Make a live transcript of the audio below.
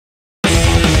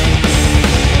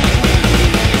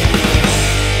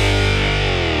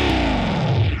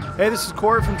Hey, this is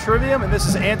Corey from Trivium, and this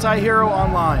is Antihero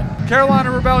Online.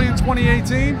 Carolina Rebellion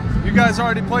 2018, you guys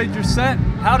already played your set.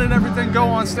 How did everything go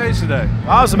on stage today?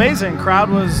 Oh, it was amazing.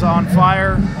 Crowd was on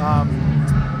fire.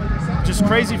 Just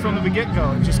crazy from the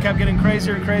get-go. It just kept getting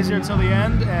crazier and crazier until the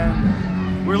end,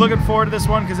 and we're looking forward to this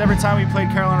one because every time we played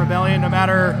Carolina Rebellion, no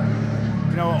matter,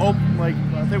 like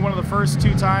I think one of the first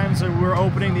 2 times we were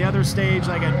opening the other stage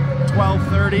like at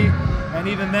 12:30, and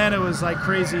even then it was like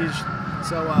crazy.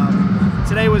 So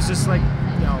today was just like,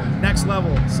 next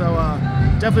level. So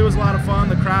definitely was a lot of fun.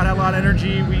 The crowd had a lot of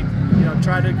energy. We,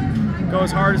 tried to go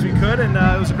as hard as we could, and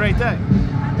it was a great day.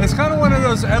 It's kind of one of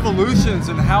those evolutions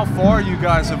in how far you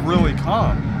guys have really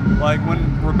come. Like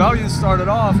when Rebellion started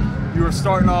off, you were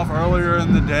starting off earlier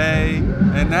in the day,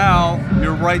 and now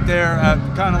you're right there at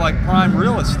kind of like prime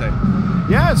real estate.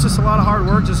 Yeah, it's just a lot of hard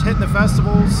work, just hitting the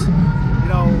festivals,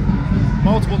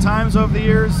 multiple times over the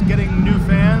years, getting new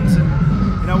fans, and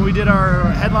we did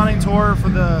our headlining tour for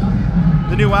the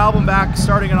new album back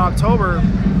starting in October.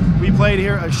 We played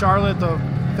here at Charlotte, the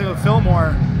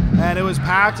Fillmore, and it was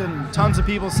packed, and tons of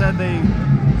people said they,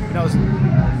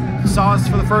 saw us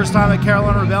for the first time at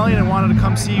Carolina Rebellion and wanted to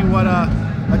come see what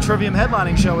a Trivium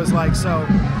headlining show is like. So,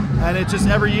 and it just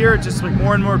every year, it's just like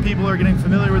more and more people are getting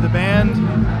familiar with the band,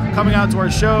 coming out to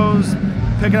our shows,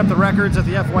 picking up the records at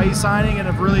the FYE signing, and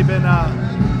have really been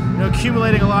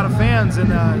accumulating a lot of fans. And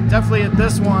definitely at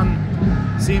this one,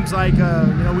 seems like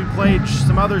we played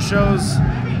some other shows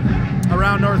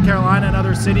around North Carolina and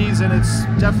other cities, and it's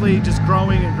definitely just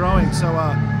growing and growing. So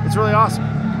it's really awesome.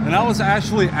 And I was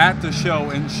actually at the show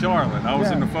in Charlotte. I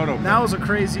was in the photo booth. That was a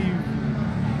crazy,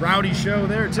 rowdy show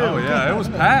there too. Oh yeah, it was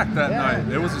packed that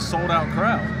night. It was a sold-out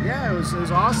crowd. Yeah, it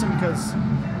was awesome because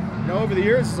over the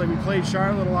years, it's like we played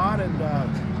Charlotte a lot, and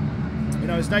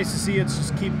it's nice to see it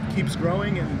just keeps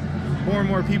growing, and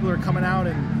more people are coming out.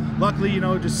 And luckily,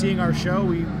 just seeing our show,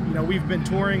 we've been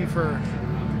touring for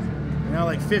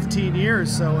like 15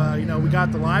 years, so we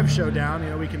got the live show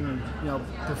down. We can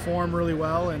perform really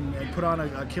well and put on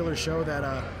a killer show that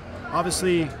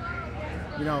obviously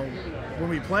when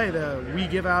we play, we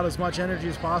give out as much energy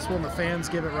as possible, and the fans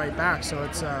give it right back. So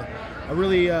it's a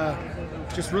really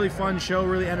just really fun show,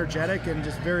 really energetic, and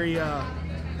just very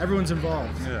everyone's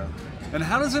involved. Yeah. And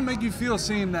how does it make you feel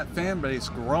seeing that fan base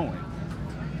growing?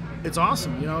 It's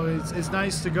awesome. It's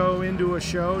nice to go into a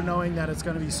show knowing that it's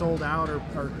going to be sold out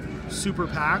or super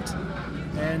packed,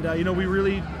 and we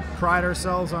really pride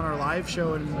ourselves on our live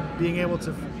show and being able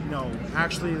to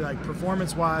actually, like,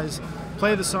 performance-wise,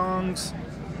 play the songs,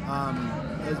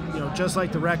 just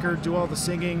like the record, do all the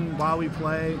singing while we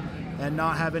play, and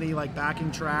not have any like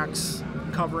backing tracks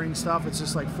covering stuff. It's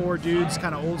just like 4 dudes,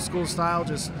 kind of old school style,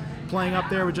 just playing up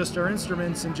there with just our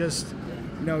instruments and just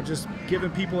just giving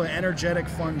people an energetic,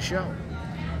 fun show.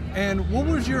 And what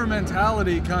was your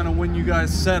mentality kind of when you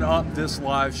guys set up this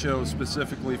live show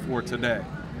specifically for today?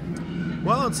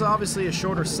 Well, it's obviously a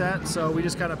shorter set, so we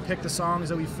just kind of picked the songs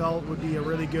that we felt would be a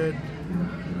really good,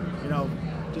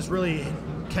 just really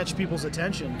catch people's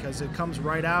attention, because it comes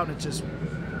right out and it's just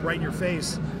right in your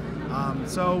face.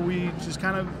 So we just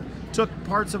kind of took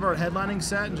parts of our headlining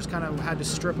set and just kind of had to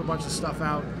strip a bunch of stuff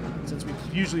out, since we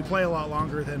usually play a lot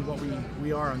longer than what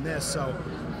we are on this. So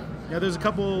there's a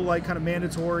couple like kind of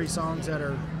mandatory songs that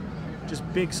are just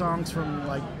big songs from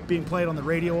like being played on the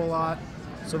radio a lot.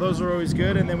 So those are always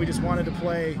good. And then we just wanted to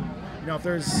play, if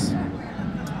there's,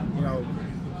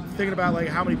 thinking about like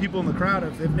how many people in the crowd,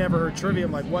 if they've never heard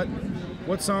Trivium, like what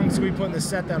songs can we put in the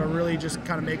set that'll really just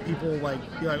kind of make people like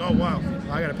be like, oh wow,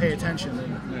 I gotta pay attention,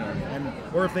 and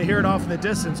or if they hear it off in the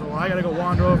distance, well, I gotta go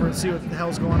wander over and see what the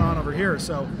hell's going on over here.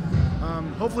 So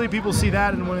hopefully people see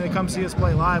that, and when they come see us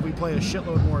play live, we play a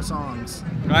shitload more songs.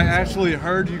 I actually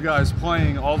heard you guys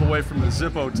playing all the way from the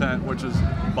Zippo tent, which is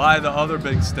by the other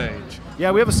big stage.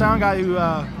 Yeah, we have a sound guy who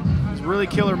is a really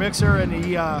killer mixer, and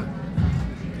he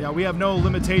we have no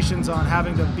limitations on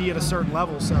having to be at a certain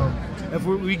level. So if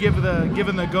we given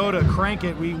the go to crank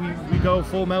it, we go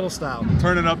full metal style.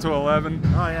 Turn it up to 11.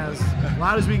 Oh yeah, as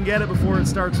loud as we can get it before it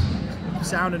starts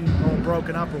sounding all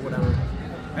broken up or whatever.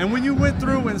 And when you went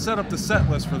through and set up the set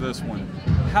list for this one,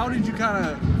 how did you kind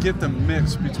of get the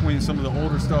mix between some of the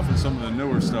older stuff and some of the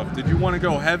newer stuff? Did you want to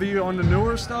go heavy on the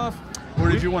newer stuff, or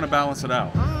did you want to balance it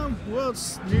out? Well,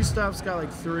 new stuff's got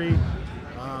like 3.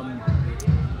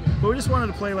 But we just wanted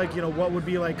to play like, what would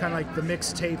be like kind of like the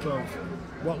mixtape of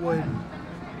what would,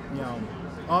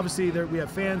 obviously we have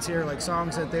fans here, like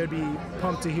songs that they would be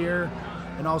pumped to hear,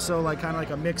 and also like kind of like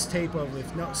a mixtape of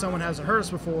if someone hasn't heard us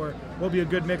before, what would be a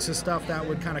good mix of stuff that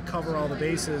would kind of cover all the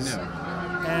bases.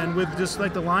 Yeah. And with just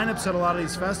like the lineups at a lot of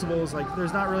these festivals, like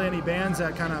there's not really any bands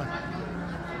that kind of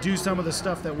do some of the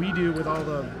stuff that we do with all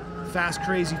the fast,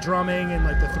 crazy drumming and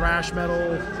like the thrash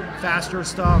metal, faster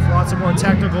stuff, lots of more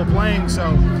technical playing.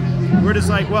 So we're just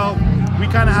like, well, we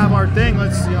kind of have our thing.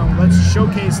 Let's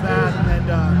showcase that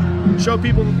and show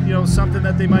people something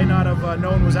that they might not have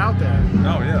known was out there.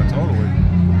 Oh yeah, totally.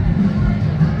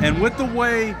 And with the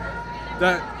way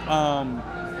that, all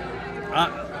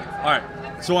right.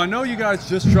 So I know you guys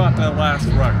just dropped that last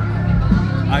record.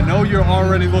 I know you're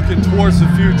already looking towards the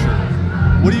future.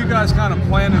 What are you guys kind of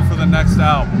planning for the next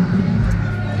album?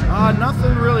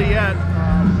 Nothing really yet.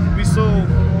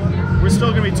 We're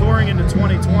still going to be touring into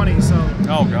 2020. So.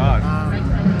 Oh God.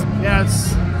 Yeah,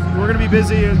 we're going to be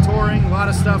busy and touring. A lot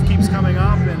of stuff keeps coming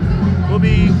up, and we'll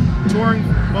be touring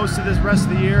most of this rest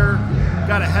of the year.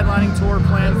 Got a headlining tour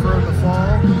planned for the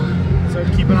fall, so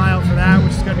keep an eye out for that,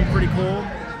 which is going to be pretty cool.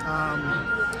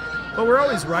 But we're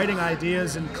always writing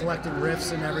ideas and collecting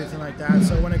riffs and everything like that.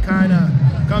 So when it kind of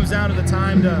comes down to the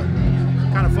time to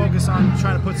kind of focus on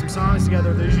trying to put some songs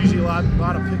together, there's usually a lot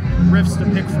of riffs to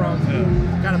pick from,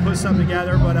 kind of put something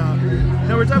together. But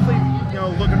we're definitely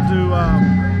looking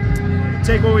to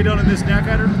take what we've done in this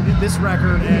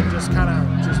record and just kind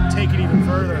of take it even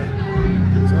further.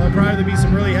 So there'll probably be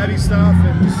some really heavy stuff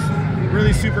and just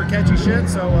really super catchy shit.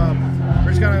 So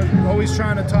we're just kind of always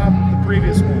trying to top the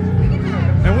previous one.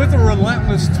 And with the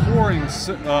relentless touring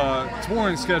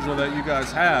schedule that you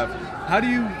guys have, how do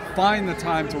you find the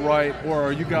time to write, or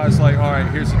are you guys like, all right,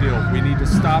 here's the deal, we need to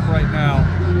stop right now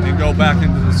and go back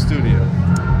into the studio?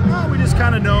 Well, we just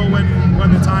kind of know when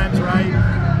the time's right.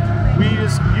 We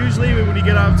just usually when we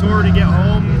get on tour to get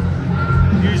home,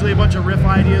 usually a bunch of riff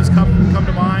ideas come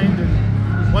to mind,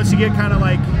 and once you get kind of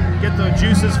like get the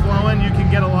juices flowing, you can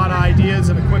get a lot of ideas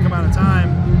in a quick amount of time.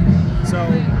 So.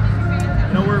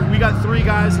 We got 3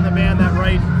 guys in the band that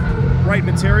write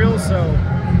material, so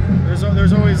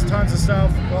there's always tons of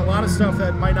stuff. A lot of stuff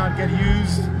that might not get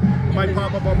used might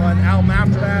pop up on an album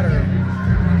after that, or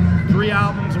 3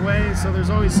 albums away. So there's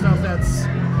always stuff that's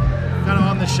kind of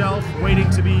on the shelf, waiting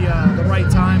to be the right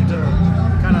time to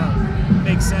kind of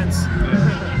make sense.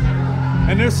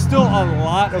 And there's still a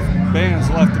lot of bands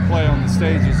left to play on the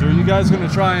stages. Are you guys going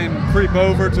to try and creep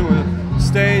over to a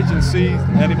stage and see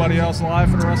anybody else live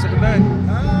for the rest of the day?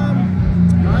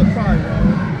 I probably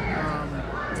will.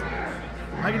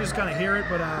 I can just kind of hear it,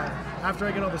 but after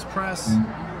I get all this press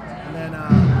and then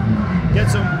get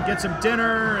some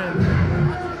dinner and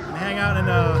hang out, and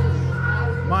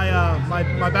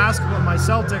my basketball, my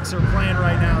Celtics are playing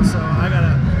right now, so I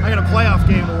got a playoff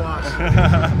game to watch.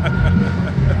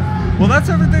 Well, that's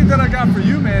everything that I got for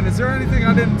you, man. Is there anything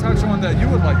I didn't touch on that you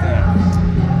would like to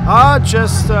add?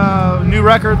 Just a new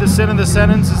record, The Sin and the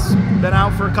Sentence, has been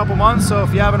out for a couple months, so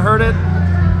if you haven't heard it,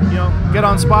 get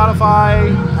on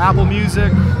Spotify, Apple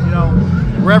Music,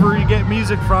 wherever you get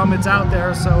music from, it's out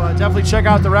there. So definitely check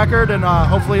out the record, and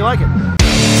hopefully you like it.